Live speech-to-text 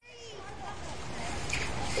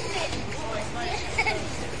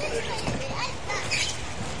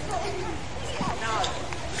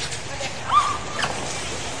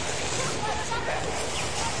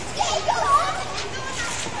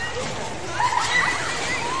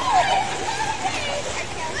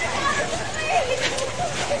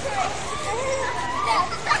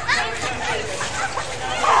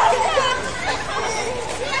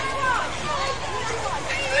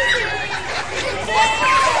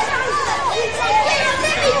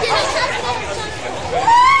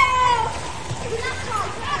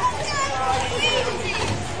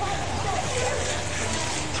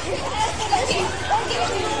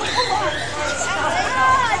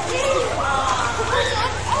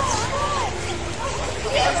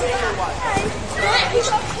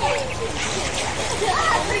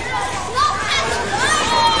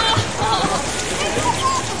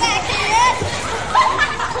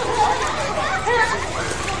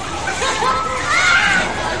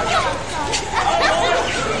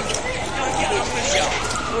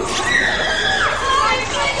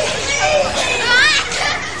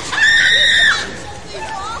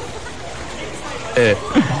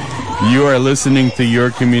You are listening to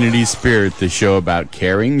Your Community Spirit, the show about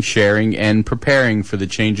caring, sharing, and preparing for the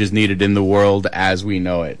changes needed in the world as we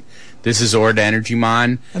know it. This is Orda Energy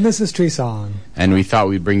Mon. And this is Tree Song. And we thought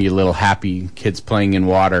we'd bring you a little happy kids playing in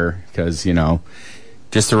water because, you know,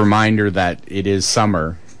 just a reminder that it is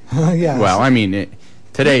summer. Yes. Well, I mean,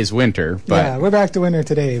 today's winter. But yeah, we're back to winter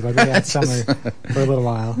today, but we had summer for a little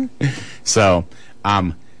while. So,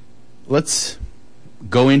 let's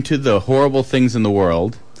go into the horrible things in the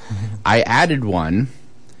world. I added one.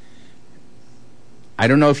 I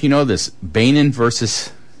don't know if you know this. Boehner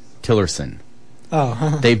versus Tillerson.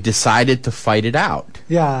 Oh. They've decided to fight it out.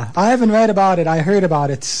 Yeah, I haven't read about it. I heard about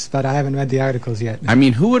it, but I haven't read the articles yet. I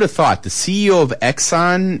mean, who would have thought the CEO of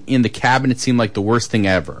Exxon in the cabinet seemed like the worst thing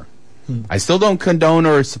ever? I still don't condone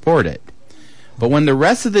or support it. But when the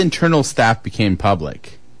rest of the internal staff became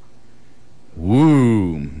public,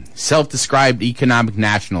 woo, self-described economic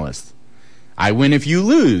nationalist. I win if you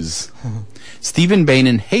lose. Stephen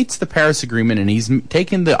Bannon hates the Paris Agreement, and he's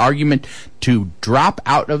taken the argument to drop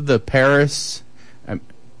out of the Paris.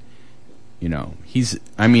 He's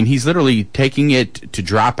literally taking it to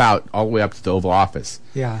drop out all the way up to the Oval Office.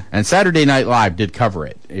 Yeah. And Saturday Night Live did cover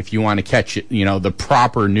it. If you want to catch it, the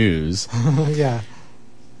proper news. Yeah.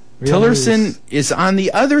 Tillerson is on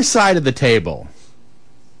the other side of the table.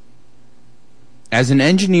 As an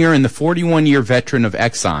engineer and the 41-year veteran of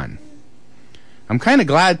Exxon, I'm kind of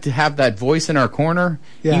glad to have that voice in our corner,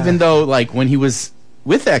 even though, when he was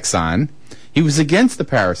with Exxon, he was against the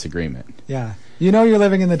Paris Agreement. Yeah. You're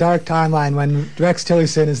living in the dark timeline when Rex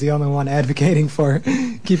Tillerson is the only one advocating for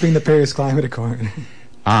keeping the Paris Climate Accord.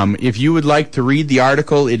 If you would like to read the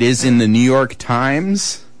article, it is in the New York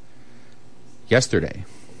Times yesterday.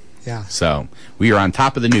 Yeah. So, we are on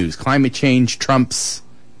top of the news. Climate change trumps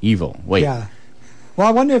evil. Wait. Yeah. Well,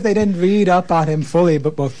 I wonder if they didn't read up on him fully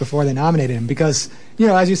before they nominated him because,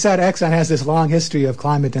 as you said, Exxon has this long history of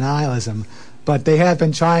climate denialism, but they have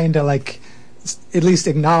been trying to, at least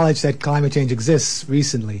acknowledge that climate change exists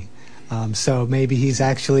recently. So maybe he's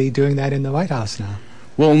actually doing that in the White House now.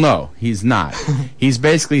 Well, no, he's not. He's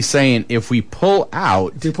basically saying if we pull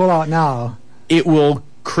out... If you pull out now... It will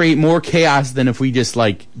create more chaos than if we just,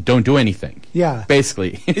 don't do anything. Yeah.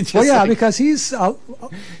 Basically. Because he's...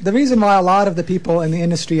 the reason why a lot of the people in the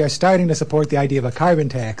industry are starting to support the idea of a carbon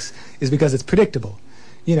tax is because it's predictable.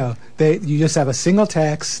 You just have a single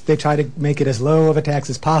tax. They try to make it as low of a tax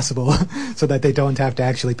as possible so that they don't have to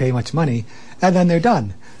actually pay much money, and then they're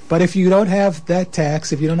done. But if you don't have that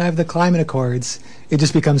tax, if you don't have the climate accords, it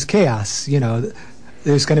just becomes chaos.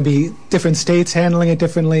 There's going to be different states handling it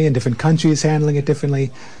differently and different countries handling it differently.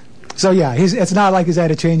 So yeah, it's not like he's had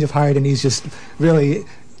a change of heart and he's just really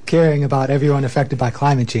caring about everyone affected by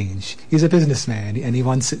climate change. He's a businessman and he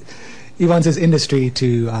wants his industry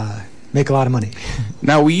to make a lot of money.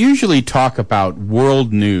 Now, we usually talk about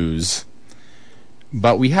world news,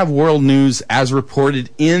 but we have world news as reported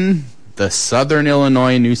in the Southern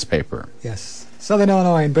Illinois newspaper. Yes, Southern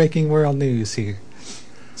Illinois and breaking world news here.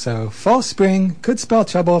 So, fall spring could spell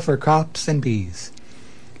trouble for crops and bees.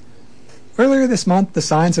 Earlier this month, the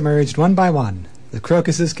signs emerged one by one. The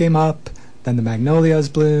crocuses came up, then the magnolias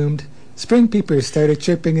bloomed. Spring peepers started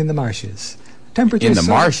chirping in the marshes. In the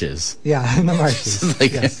marshes? Yeah, in the marshes.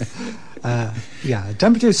 Yes.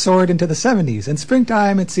 Temperatures soared into the 70s, and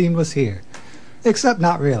springtime, it seemed, was here. Except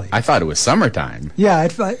not really. I thought it was summertime. Yeah,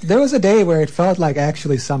 there was a day where it felt like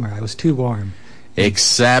actually summer. It was too warm.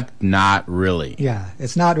 Except not really. Yeah,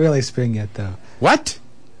 it's not really spring yet, though. What?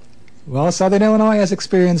 Well, Southern Illinois has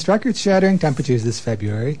experienced record-shattering temperatures this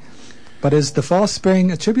February. But is the fall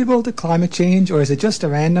spring attributable to climate change, or is it just a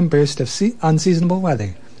random burst of unseasonable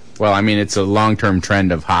weather? Well, I mean, it's a long-term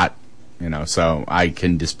trend of hot, so I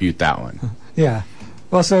can dispute that one. Yeah.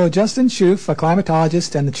 Well, so Justin Schoof, a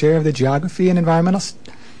climatologist and the chair of the Geography and Environmental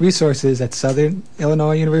Resources at Southern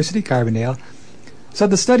Illinois University, Carbondale, said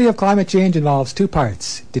the study of climate change involves two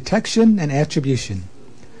parts, detection and attribution.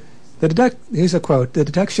 Here's a quote. The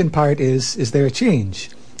detection part is there a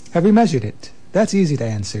change? Have we measured it? That's easy to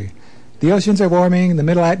answer. The oceans are warming, the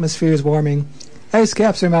middle atmosphere is warming, ice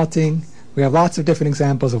caps are melting. We have lots of different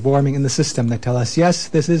examples of warming in the system that tell us, yes,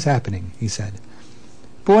 this is happening, he said.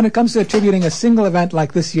 But when it comes to attributing a single event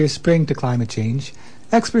like this year's spring to climate change,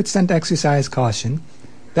 experts tend to exercise caution.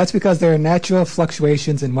 That's because there are natural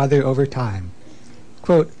fluctuations in weather over time.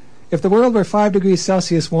 Quote, if the world were 5 degrees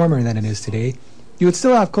Celsius warmer than it is today, you would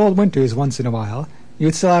still have cold winters once in a while, you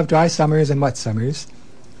would still have dry summers and wet summers,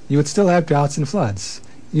 you would still have droughts and floods,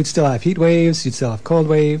 you'd still have heat waves, you'd still have cold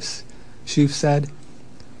waves, Schoof said.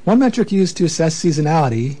 One metric used to assess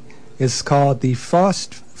seasonality is called the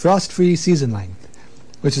frost-free season length.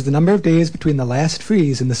 which is the number of days between the last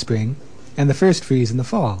freeze in the spring and the first freeze in the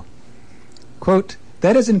fall. Quote,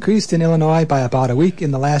 "That has increased in Illinois by about a week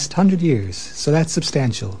in the last 100 years, so that's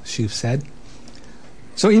substantial," Shoup said.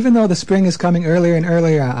 So even though the spring is coming earlier and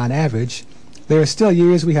earlier on average, there are still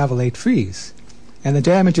years we have a late freeze. And the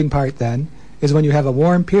damaging part, then, is when you have a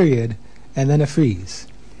warm period and then a freeze.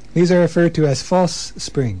 These are referred to as false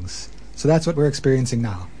springs. So that's what we're experiencing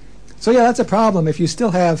now. So yeah, that's a problem. If you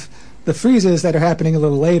still have the freezes that are happening a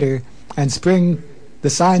little later and spring, the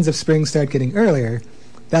signs of spring start getting earlier,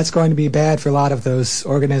 that's going to be bad for a lot of those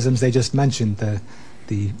organisms they just mentioned,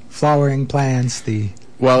 the flowering plants,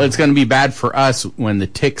 Well, it's going to be bad for us when the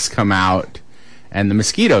ticks come out and the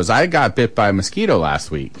mosquitoes. I got bit by a mosquito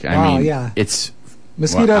last week. I mean, yeah. It's...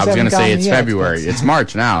 Mosquitoes well, I was going to say it's yet, February. It's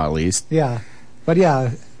March now, at least. Yeah. But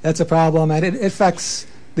yeah, that's a problem. And it affects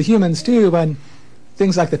the humans, too, when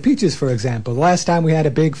things like the peaches, for example. The last time we had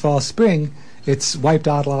a big fall spring, it's wiped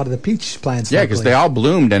out a lot of the peach plants. Yeah, because they all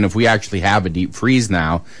bloomed, and if we actually have a deep freeze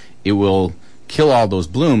now, it will kill all those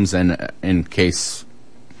blooms, and in case,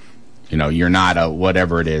 you're not a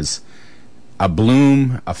whatever it is, a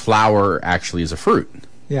bloom, a flower actually is a fruit.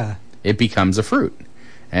 Yeah. It becomes a fruit.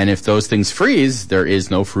 And if those things freeze, there is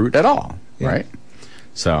no fruit at all, right?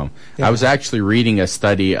 So I was actually reading a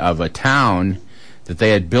study of a town that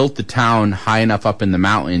they had built the town high enough up in the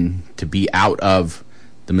mountain to be out of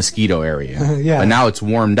the mosquito area. But now it's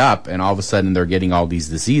warmed up, and all of a sudden they're getting all these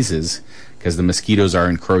diseases because the mosquitoes are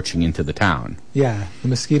encroaching into the town. Yeah, the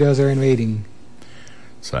mosquitoes are invading.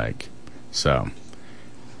 So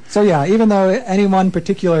yeah, even though any one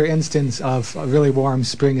particular instance of a really warm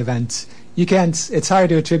spring event, it's hard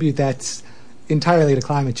to attribute that entirely to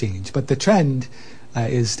climate change, but the trend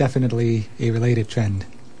is definitely a related trend.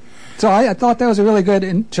 So I thought that was a really good,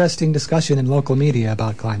 interesting discussion in local media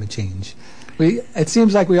about climate change. It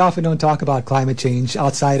seems like we often don't talk about climate change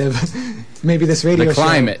outside of maybe this radio show. The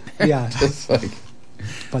climate. Yeah.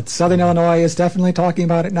 But Southern Illinois is definitely talking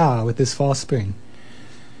about it now with this fall spring.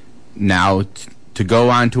 Now, to go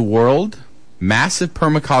on to world, massive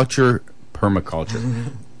permafrost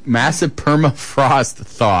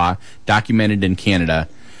thaw documented in Canada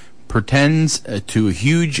portends to a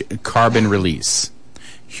huge carbon release.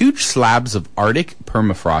 Huge slabs of Arctic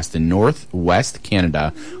permafrost in northwest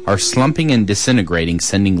Canada are slumping and disintegrating,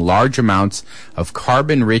 sending large amounts of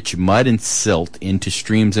carbon-rich mud and silt into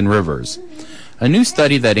streams and rivers. A new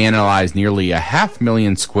study that analyzed nearly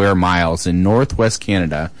 500,000 square miles in northwest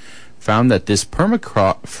Canada found that this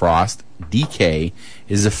permafrost decay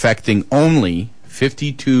is affecting only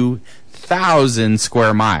 52,000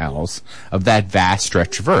 square miles of that vast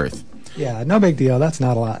stretch of Earth. Yeah, no big deal. That's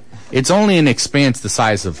not a lot. It's only an expanse the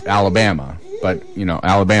size of Alabama, but,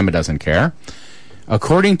 Alabama doesn't care.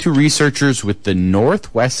 According to researchers with the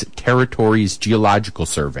Northwest Territories Geological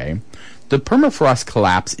Survey, the permafrost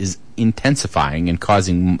collapse is intensifying and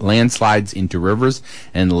causing landslides into rivers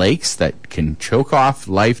and lakes that can choke off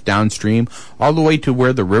life downstream all the way to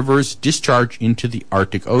where the rivers discharge into the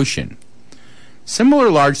Arctic Ocean. Similar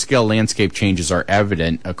large-scale landscape changes are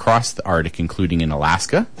evident across the Arctic, including in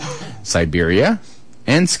Alaska, Siberia,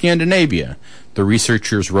 and Scandinavia, the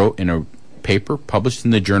researchers wrote in a paper published in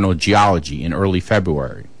the journal Geology in early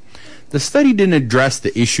February. The study didn't address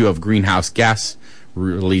the issue of greenhouse gas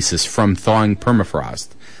releases from thawing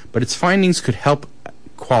permafrost, but its findings could help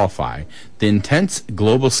qualify the intense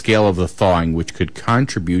global scale of the thawing, which could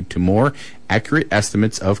contribute to more accurate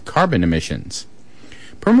estimates of carbon emissions.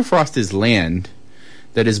 Permafrost is land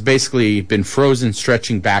that has basically been frozen,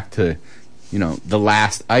 stretching back to, the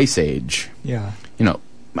last ice age. Yeah.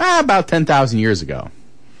 About 10,000 years ago.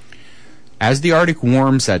 As the Arctic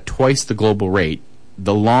warms at twice the global rate,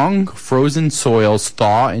 the long frozen soils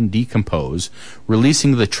thaw and decompose,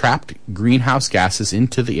 releasing the trapped greenhouse gases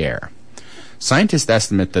into the air. Scientists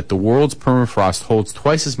estimate that the world's permafrost holds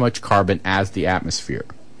twice as much carbon as the atmosphere.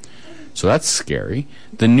 So that's scary.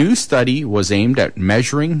 The new study was aimed at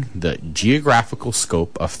measuring the geographical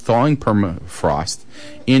scope of thawing permafrost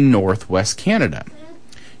in northwest Canada.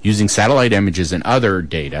 Using satellite images and other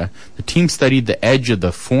data, the team studied the edge of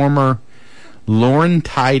the former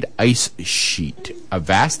Laurentide ice sheet, a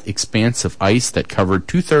vast expanse of ice that covered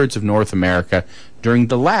two-thirds of North America during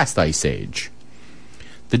the last ice age.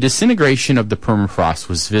 The disintegration of the permafrost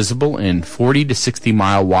was visible in 40 to 60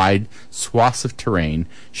 mile wide swaths of terrain,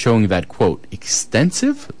 showing that, quote,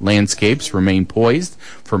 extensive landscapes remain poised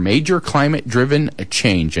for major climate-driven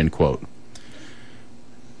change, end quote.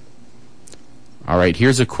 All right,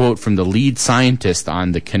 here's a quote from the lead scientist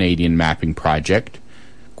on the Canadian mapping project.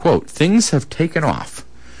 Quote, things have taken off.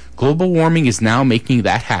 Global warming is now making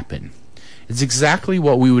that happen. It's exactly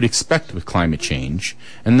what we would expect with climate change,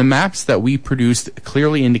 and the maps that we produced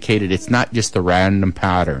clearly indicated it's not just a random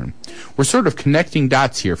pattern. We're sort of connecting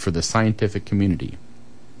dots here for the scientific community.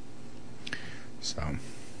 So,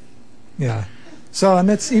 yeah. So, and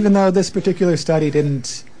that's even though this particular study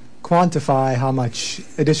didn't quantify how much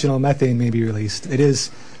additional methane may be released, it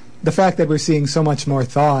is the fact that we're seeing so much more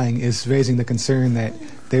thawing is raising the concern that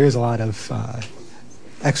there is a lot of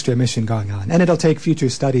extra emission going on, and it'll take future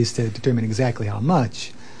studies to determine exactly how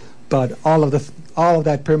much. But all of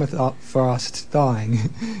that permafrost thawing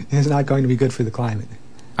is not going to be good for the climate.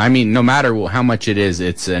 I mean, no matter how much it is,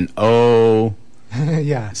 it's an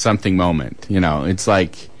yeah, something moment. You know, it's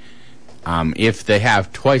like if they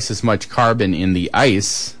have twice as much carbon in the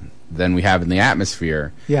ice than we have in the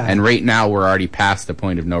atmosphere, yeah, and right now we're already past the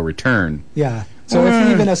point of no return. Yeah. So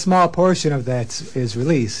if even a small portion of that is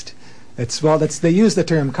released, they use the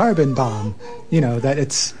term carbon bomb. You know, that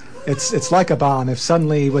it's like a bomb. If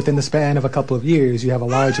suddenly within the span of a couple of years you have a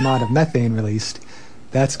large amount of methane released,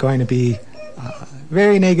 that's going to be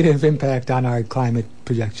very negative impact on our climate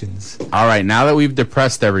projections. All right, now that we've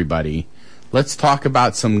depressed everybody, let's talk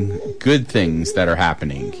about some good things that are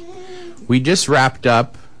happening. We just wrapped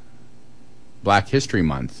up Black History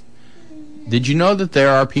Month. Did you know that there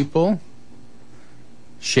are people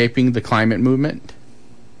shaping the climate movement?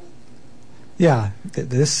 Yeah,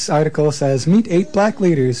 this article says, meet 8 black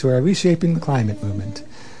leaders who are reshaping the climate movement.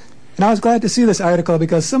 And I was glad to see this article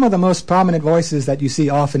because some of the most prominent voices that you see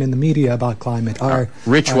often in the media about climate are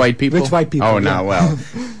rich white people. Rich white people. Oh, yeah. no, well,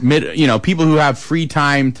 people who have free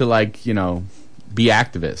time to, be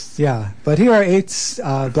activists. Yeah, but here are 8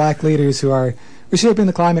 black leaders who are reshaping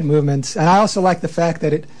the climate movement. And I also like the fact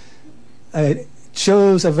that it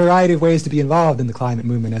shows a variety of ways to be involved in the climate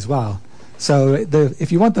movement as well. So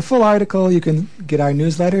if you want the full article, you can get our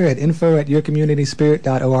newsletter at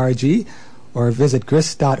info@yourcommunityspirit.org or visit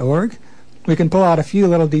grist.org. We can pull out a few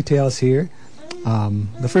little details here.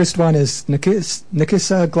 The first one is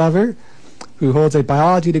Nikissa Glover, who holds a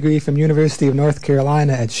biology degree from University of North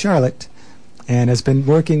Carolina at Charlotte and has been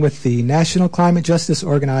working with the National Climate Justice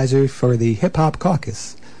Organizer for the Hip Hop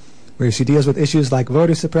Caucus, where she deals with issues like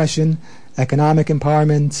voter suppression, economic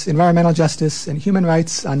empowerment, environmental justice, and human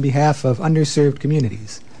rights on behalf of underserved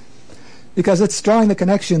communities. Because it's drawing the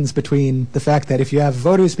connections between the fact that if you have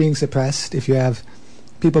voters being suppressed, if you have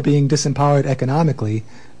people being disempowered economically,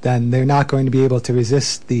 then they're not going to be able to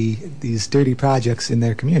resist these dirty projects in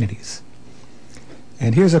their communities.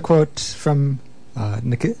 And here's a quote from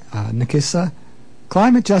Nikissa.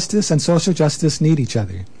 Climate justice and social justice need each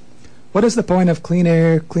other. What is the point of clean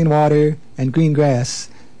air, clean water, and green grass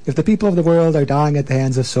if the people of the world are dying at the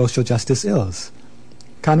hands of social justice ills?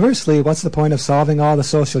 Conversely, what's the point of solving all the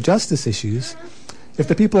social justice issues if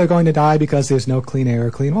the people are going to die because there's no clean air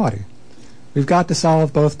or clean water? We've got to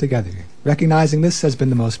solve both together. Recognizing this has been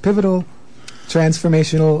the most pivotal,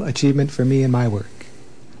 transformational achievement for me in my work.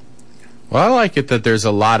 Well, I like it that there's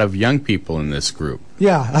a lot of young people in this group.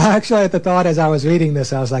 Yeah, actually, I had the thought as I was reading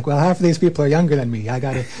this, I was like, well, half of these people are younger than me. I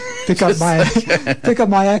got to pick up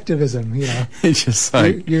my activism. You know, it's just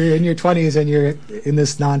like you're in your 20s and you're in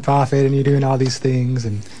this nonprofit and you're doing all these things,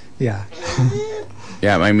 and yeah.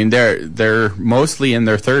 Yeah, I mean they're mostly in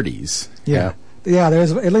their 30s. Yeah,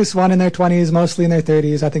 there's at least one in their 20s, mostly in their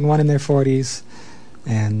 30s. I think one in their 40s,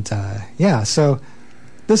 and so.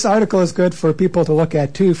 This article is good for people to look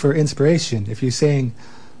at, too, for inspiration. If you're saying,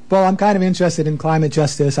 well, I'm kind of interested in climate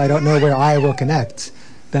justice, I don't know where I will connect,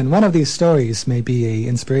 then one of these stories may be an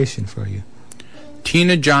inspiration for you.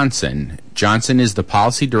 Tina Johnson. Johnson is the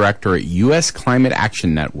policy director at U.S. Climate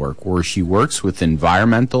Action Network, where she works with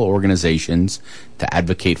environmental organizations to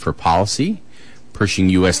advocate for policy, pushing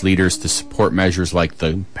U.S. leaders to support measures like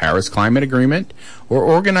the Paris Climate Agreement, or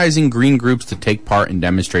organizing green groups to take part in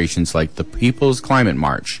demonstrations like the People's Climate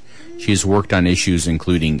March. She has worked on issues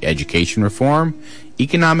including education reform,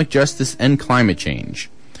 economic justice, and climate change.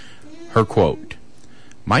 Her quote,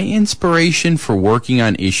 "My inspiration for working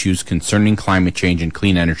on issues concerning climate change and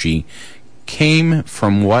clean energy came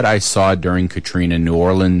from what I saw during Katrina in New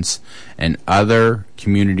Orleans and other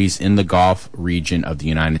communities in the Gulf region of the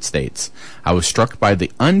United States. I was struck by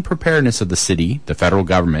the unpreparedness of the city, the federal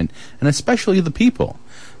government, and especially the people.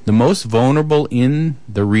 The most vulnerable in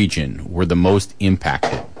the region were the most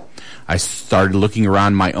impacted. I started looking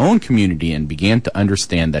around my own community and began to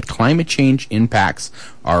understand that climate change impacts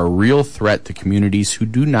are a real threat to communities who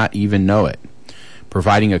do not even know it.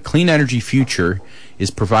 Providing a clean energy future is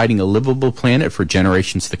providing a livable planet for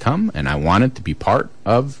generations to come, and I wanted to be part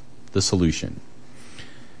of the solution."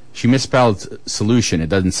 She misspelled solution. It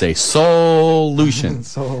doesn't say solution.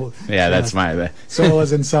 Soul. Yeah, that's soul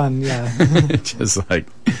as in sun. Yeah. Just like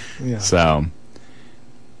so.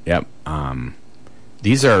 Yep.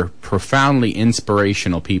 These are profoundly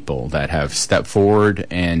inspirational people that have stepped forward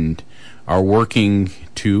and are working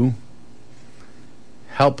to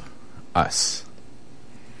help us.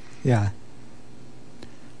 Yeah.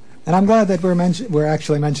 And I'm glad that we're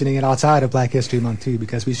actually mentioning it outside of Black History Month too,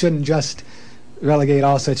 because we shouldn't just relegate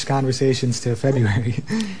all such conversations to February.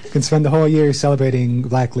 We can spend the whole year celebrating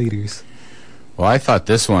black leaders. Well, I thought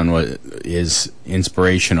this one is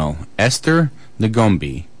inspirational. Esther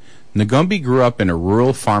Ngombe. Ngombe grew up in a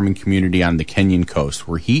rural farming community on the Kenyan coast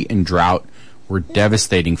where heat and drought were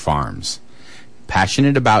devastating farms.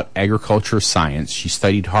 Passionate about agriculture science, she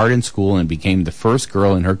studied hard in school and became the first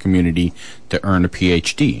girl in her community to earn a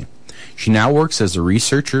PhD. She now works as a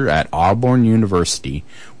researcher at Auburn University,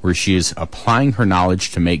 where she is applying her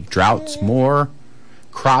knowledge to make crops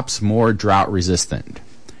more drought resistant.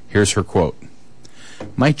 Here's her quote.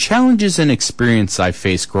 My challenges and experience I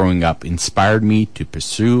faced growing up inspired me to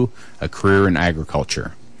pursue a career in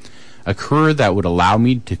agriculture. A career that would allow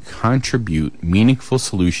me to contribute meaningful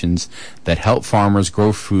solutions that help farmers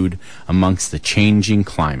grow food amongst the changing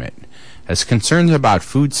climate. As concerns about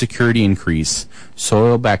food security increase,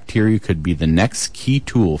 soil bacteria could be the next key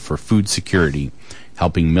tool for food security,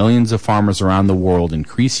 helping millions of farmers around the world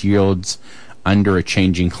increase yields under a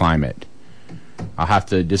changing climate. I'll have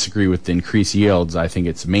to disagree with the increased yields. I think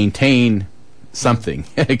it's maintain something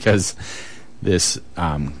because this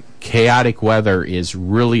chaotic weather is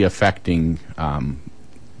really affecting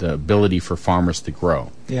the ability for farmers to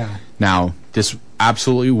grow. Yeah. Now, this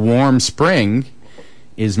absolutely warm spring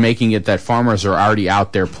is making it that farmers are already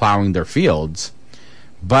out there plowing their fields.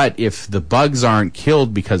 But if the bugs aren't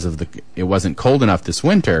killed because of it wasn't cold enough this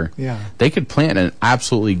winter, they could plant an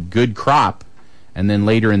absolutely good crop, and then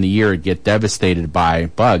later in the year it get devastated by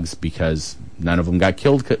bugs because none of them got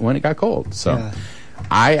killed when it got cold. So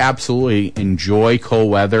I absolutely enjoy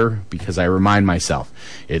cold weather because I remind myself,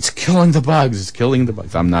 it's killing the bugs, it's killing the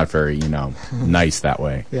bugs. I'm not very, nice that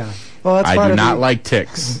way. Yeah. Well, that's I do not like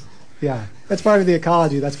ticks. Yeah. That's part of the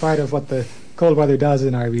ecology. That's part of what the cold weather does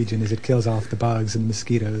in our region is it kills off the bugs and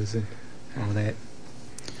mosquitoes and all that.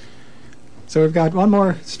 So we've got one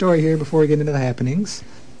more story here before we get into the happenings.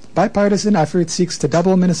 Bipartisan effort seeks to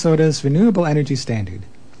double Minnesota's renewable energy standard.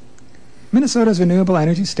 Minnesota's renewable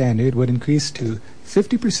energy standard would increase to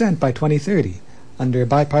 50% by 2030 under a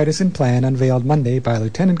bipartisan plan unveiled Monday by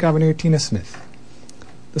Lieutenant Governor Tina Smith.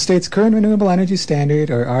 The state's current renewable energy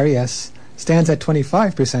standard, or RES, stands at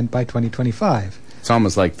 25% by 2025. It's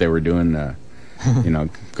almost like they were doing,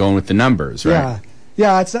 going with the numbers, right?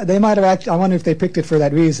 Yeah, they might have actually. I wonder if they picked it for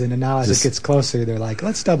that reason, and now as it gets closer, they're like,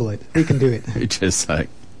 let's double it. We can do it. Just like.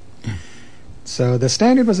 So the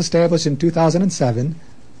standard was established in 2007.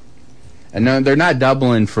 And no, they're not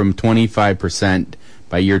doubling from 25%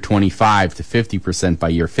 by year 25 to 50% by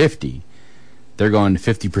year 50. They're going to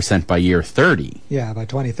 50% by year 30. Yeah, by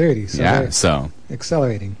 2030. So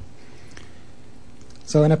accelerating.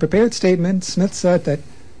 So in a prepared statement, Smith said that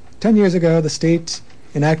 10 years ago the state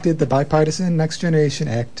enacted the Bipartisan Next Generation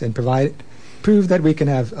Act and proved that we can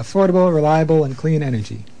have affordable, reliable, and clean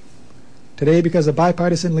energy. Today, because of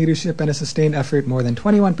bipartisan leadership and a sustained effort, more than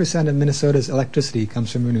 21% of Minnesota's electricity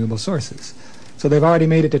comes from renewable sources. So they've already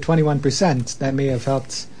made it to 21%. That may have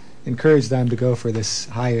helped encourage them to go for this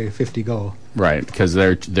higher 50 goal. Right, because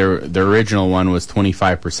their original one was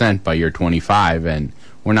 25% by year 25, and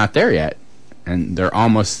we're not there yet. And they're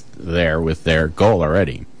almost there with their goal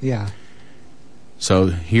already. Yeah. So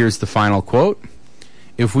here's the final quote.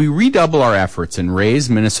 If we redouble our efforts and raise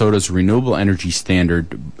Minnesota's renewable energy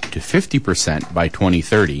standard to 50% by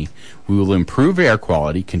 2030, we will improve air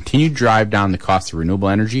quality, continue to drive down the cost of renewable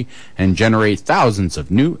energy, and generate thousands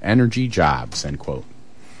of new energy jobs, end quote.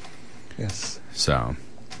 Yes. So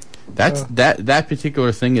that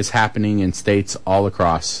particular thing is happening in states all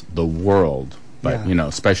across the world, but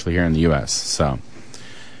especially here in the U.S. So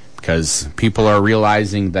because people are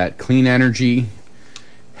realizing that clean energy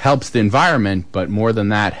helps the environment, but more than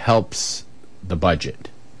that, helps the budget.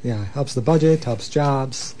 Yeah, helps the budget, helps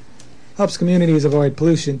jobs, helps communities avoid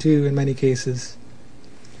pollution too in many cases.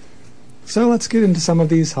 So let's get into some of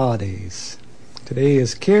these holidays. Today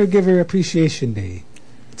is Caregiver Appreciation Day.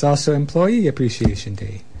 It's also Employee Appreciation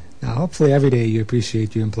Day. Now, hopefully every day you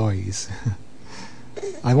appreciate your employees.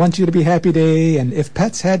 I Want You to Be Happy Day and If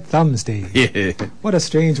Pets Had Thumbs Day. Yeah. What a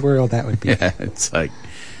strange world that would be. Yeah, it's like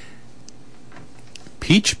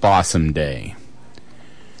Peach Blossom Day.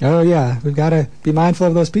 Oh, yeah. We've got to be mindful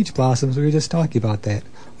of those peach blossoms. We were just talking about that.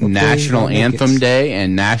 National Anthem Day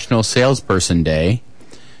and National Salesperson Day.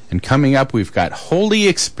 And coming up, we've got Holy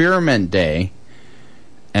Experiment Day,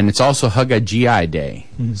 and it's also Hug a GI Day.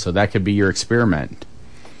 So that could be your experiment.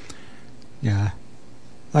 Yeah.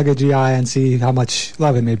 Hug a GI and see how much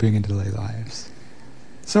love it may bring into their lives.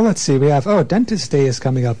 So let's see. We have, Dentist Day is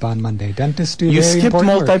coming up on Monday. Dentists do You very skipped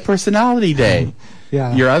important Multi-Personality Day.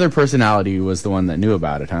 Yeah. Your other personality was the one that knew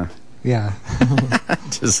about it, huh? Yeah.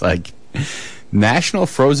 Just like National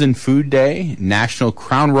Frozen Food Day, National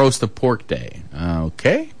Crown Roast of Pork Day.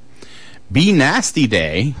 Okay. Be Nasty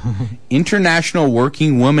Day, International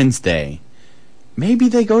Working Women's Day. Maybe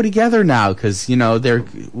they go together now because,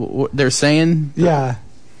 they're saying... Yeah.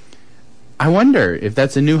 I wonder if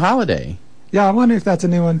that's a new holiday. Yeah, I wonder if that's a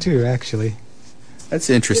new one too, actually. That's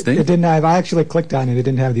interesting. It didn't have... I actually clicked on it. It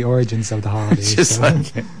didn't have the origins of the holiday. Just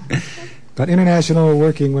like it. But International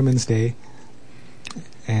Working Women's Day.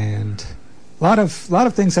 And a lot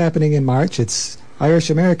of things happening in March. It's Irish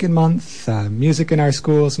American Month, Music in Our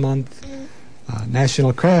Schools Month,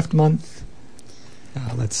 National Craft Month.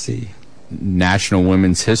 Let's see. National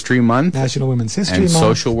Women's History Month. National Women's History Month. And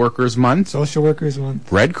Social Workers Month. Social Workers Month.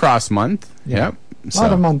 Red Cross Month. Yeah. Yep. A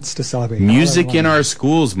lot of months to celebrate. Music in Our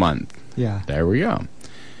Schools Month. Yeah. There we go.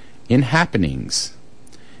 In happenings.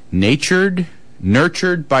 Nurtured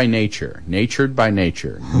by nature. Natured by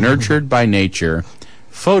nature. Nurtured by nature.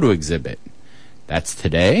 Photo exhibit. That's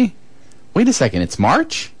today? Wait a second. It's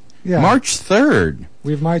March? Yeah. March 3rd.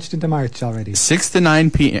 We've marched into March already. 6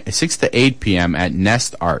 to 8 p.m. at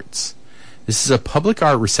Nest Arts. This is a public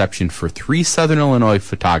art reception for 3 Southern Illinois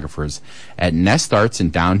photographers at Nest Arts in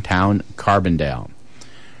downtown Carbondale.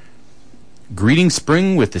 Greeting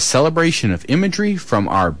spring with the celebration of imagery from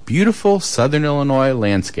our beautiful Southern Illinois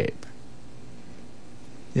landscape.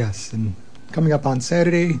 Yes, and coming up on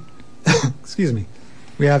Saturday, excuse me,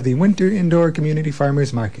 we have the Winter Indoor Community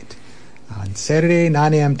Farmers Market. On Saturday,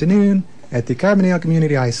 9 a.m. to noon, at the Carbondale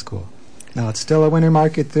Community High School. Now, it's still a winter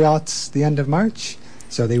market throughout the end of March,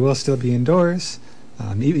 so they will still be indoors,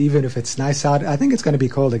 even if it's nice out. I think it's going to be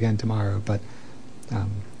cold again tomorrow, but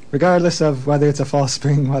regardless of whether it's a fall,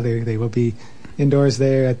 spring weather, they will be indoors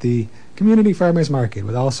there at the Community Farmers Market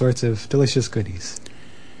with all sorts of delicious goodies.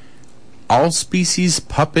 All Species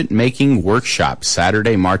Puppet Making Workshop,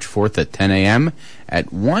 Saturday, March 4th at 10 a.m.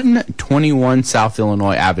 at 121 South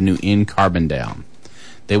Illinois Avenue in Carbondale.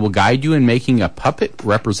 They will guide you in making a puppet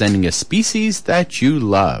representing a species that you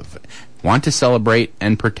love, want to celebrate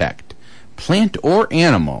and protect, plant or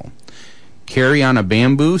animal. Carry on a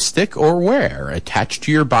bamboo stick or wear, attached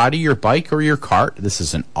to your body, your bike, or your cart. This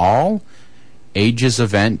is an all-ages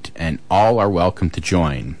event, and all are welcome to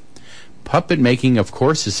join. Puppet making, of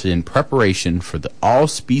course, is in preparation for the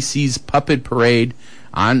All-Species Puppet Parade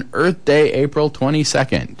on Earth Day, April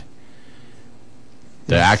 22nd.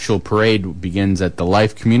 The actual parade begins at the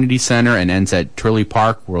Life Community Center and ends at Turley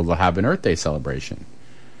Park, where they'll have an Earth Day celebration.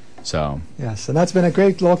 So yes, and that's been a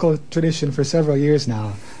great local tradition for several years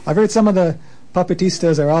now. I've heard some of the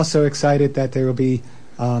puppetistas are also excited that there will be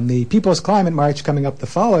the People's Climate March coming up the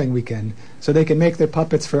following weekend, so they can make their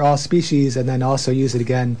puppets for all species and then also use it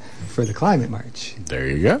again for the Climate March. There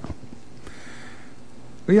you go.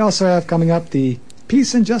 We also have coming up the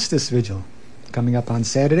Peace and Justice Vigil, coming up on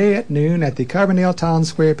Saturday at noon at the Carbondale Town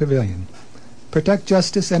Square Pavilion. Protect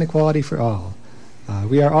justice and equality for all.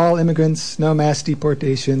 We are all immigrants, no mass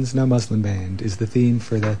deportations, no Muslim ban is the theme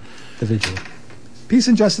for the vigil. Peace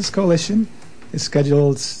and Justice Coalition is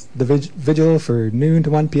scheduled the vigil for noon to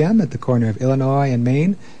 1 p.m. at the corner of Illinois and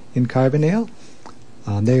Main in Carbondale.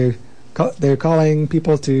 They're calling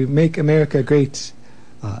people to make America great,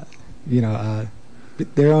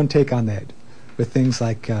 their own take on that, with things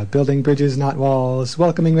like building bridges, not walls,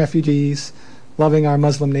 welcoming refugees, loving our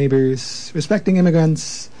Muslim neighbors, respecting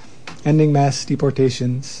immigrants, ending mass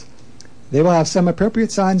deportations. They will have some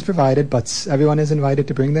appropriate signs provided, but everyone is invited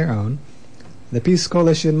to bring their own. The Peace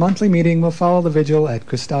Coalition monthly meeting will follow the vigil at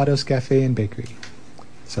Cristado's Cafe and Bakery.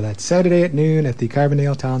 So that's Saturday at noon at the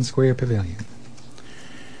Carbondale Town Square Pavilion.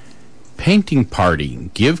 Painting Party.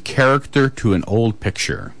 Give character to an old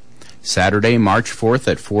picture. Saturday, March 4th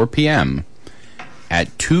at 4 p.m.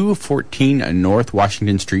 at 214 North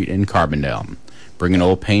Washington Street in Carbondale. Bring an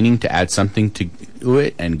old painting to add something to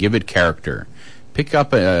it and give it character. Pick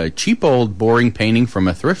up a cheap old boring painting from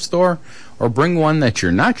a thrift store, or bring one that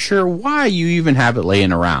you're not sure why you even have it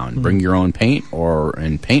laying around. Bring your own paint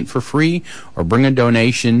and paint for free, or bring a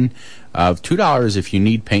donation of $2 if you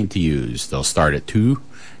need paint to use. They'll start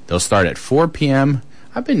at 4 p.m.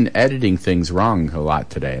 I've been editing things wrong a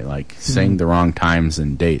lot today, like saying the wrong times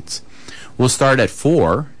and dates. We'll start at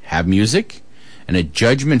 4, have music, and a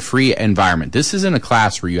judgment-free environment. This isn't a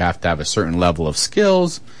class where you have to have a certain level of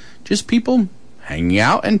skills, just people hanging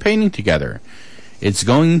out and painting together. It's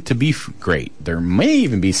going to be great. There may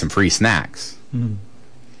even be some free snacks.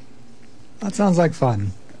 That sounds like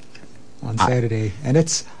fun on Saturday. And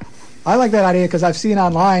I like that idea because I've seen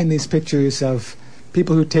online these pictures of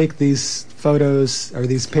people who take these photos or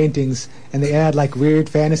these paintings and they add like weird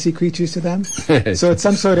fantasy creatures to them. So it's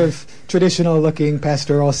some sort of traditional looking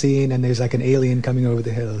pastoral scene and there's like an alien coming over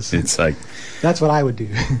the hills. It's like... That's what I would do.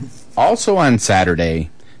 Also on Saturday,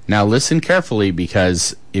 now listen carefully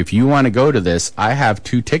because if you want to go to this, I have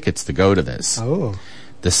 2 tickets to go to this. Oh.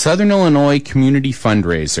 The Southern Illinois Community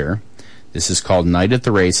Fundraiser. This is called Night at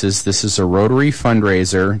the Races. This is a Rotary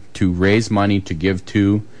fundraiser to raise money to give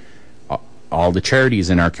to all the charities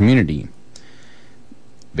in our community.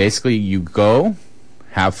 Basically, you go,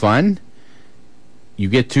 have fun. You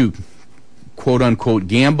get to, quote-unquote,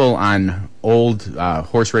 gamble on old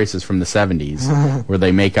horse races from the 70s where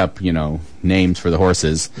they make up, names for the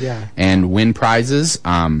horses and win prizes.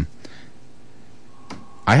 I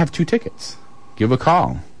have 2 tickets. Give a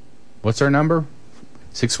call. What's our number?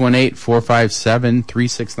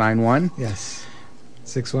 618-457-3691. Yes.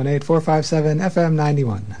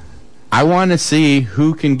 618-457-FM91. I want to see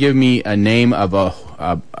who can give me a name of a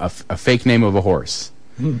fake name of a horse.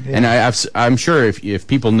 And I'm sure if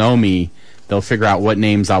people know me, they'll figure out what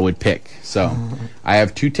names I would pick. So I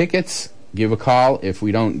have 2 tickets. Give a call. If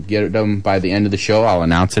we don't get them by the end of the show, I'll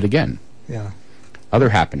announce it again. Yeah. Other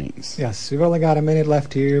happenings. Yes, we've only got a minute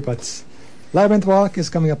left here, but Labyrinth Walk is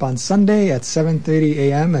coming up on Sunday at 7:30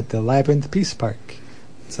 a.m. at the Labyrinth Peace Park.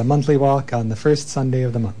 It's a monthly walk on the first Sunday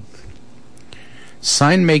of the month.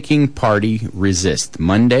 Sign-making party Resist,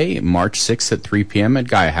 Monday, March 6th at 3 p.m. at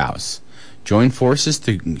Gaia House. Join forces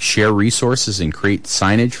to share resources and create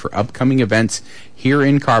signage for upcoming events here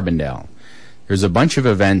in Carbondale. There's a bunch of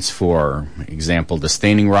events, for example, the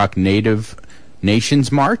Standing Rock Native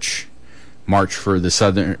Nations March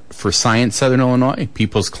for Science Southern Illinois,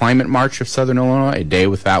 People's Climate March of Southern Illinois, A Day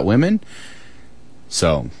Without Women.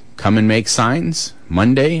 So come and make signs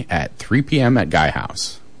Monday at 3 p.m. at Gaia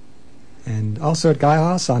House. And also at Gaia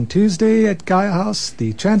House on Tuesday at Gaia House,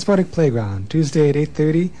 the Transpoetic Playground, Tuesday at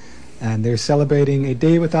 8:30, and they're celebrating A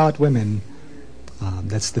Day Without Women.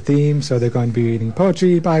 That's the theme, so they're going to be reading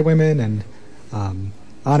poetry by women and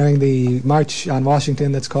honoring the March on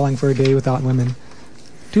Washington that's calling for A Day Without Women.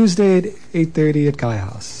 Tuesday at 8:30 at Gaia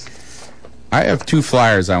House. I have 2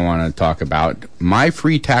 flyers I want to talk about.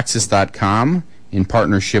 MyFreeTaxes.com in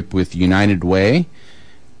partnership with United Way.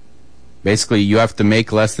 Basically, you have to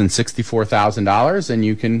make less than $64,000 and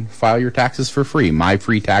you can file your taxes for free.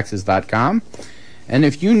 MyFreeTaxes.com. And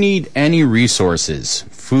if you need any resources,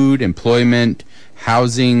 food, employment,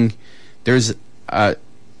 housing, there's a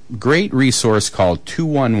great resource called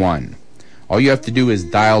 211. All you have to do is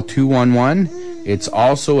dial 211. It's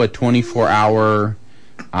also a 24-hour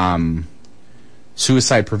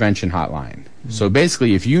suicide prevention hotline. So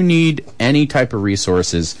basically, if you need any type of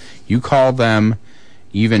resources, you call them,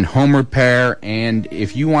 even home repair, and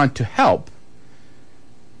if you want to help,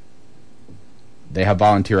 they have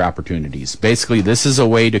volunteer opportunities. Basically, this is a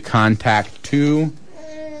way to contact to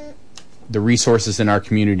the resources in our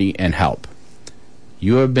community and help.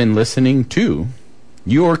 You have been listening to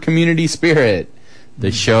Your Community Spirit,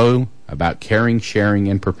 the show about caring, sharing,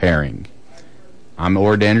 and preparing. I'm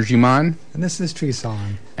Ord Energy Mon. And this is Tree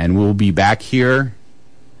Song. And we'll be back here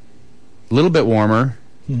a little bit warmer,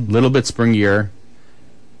 a little bit springier.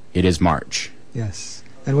 It is March. Yes.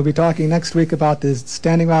 And we'll be talking next week about the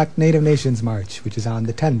Standing Rock Native Nations March, which is on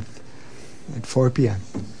the 10th at 4 p.m.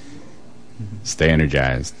 Stay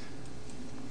energized.